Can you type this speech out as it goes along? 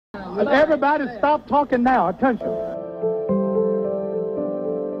Everybody stop talking now. Attention.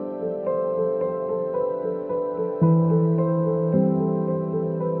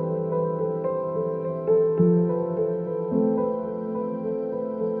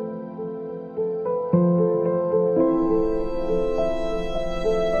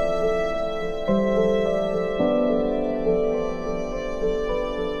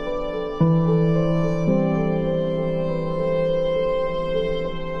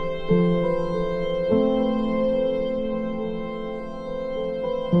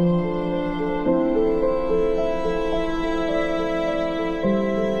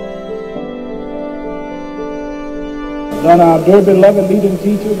 On our dear beloved leading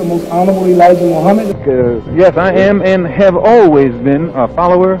teacher, the most honorable Elijah Muhammad. Yes, I am and have always been a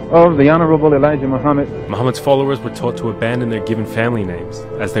follower of the Honorable Elijah Muhammad. Muhammad's followers were taught to abandon their given family names,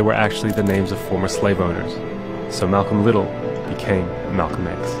 as they were actually the names of former slave owners. So Malcolm Little became Malcolm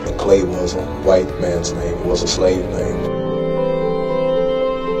X. Clay was a white man's name, it was a slave name.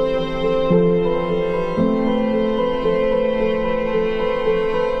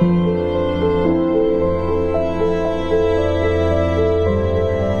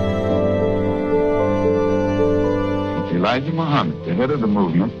 Elijah Muhammad, the head of the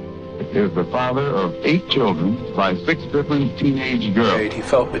movement, is the father of 8 children by 6 different teenage girls. He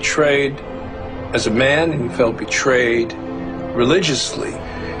felt betrayed as a man, and he felt betrayed religiously,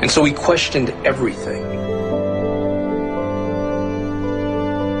 and so he questioned everything.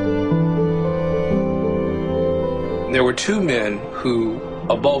 There were 2 men who,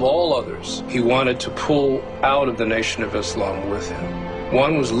 above all others, he wanted to pull out of the Nation of Islam with him.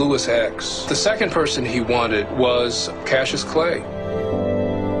 One was Louis X. The second person he wanted was Cassius Clay.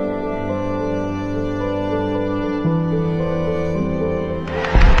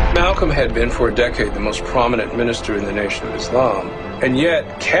 Malcolm had been for a decade the most prominent minister in the Nation of Islam, and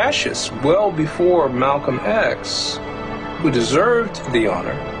yet Cassius, well before Malcolm X, who deserved the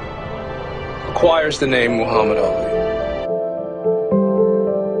honor, acquires the name Muhammad Ali.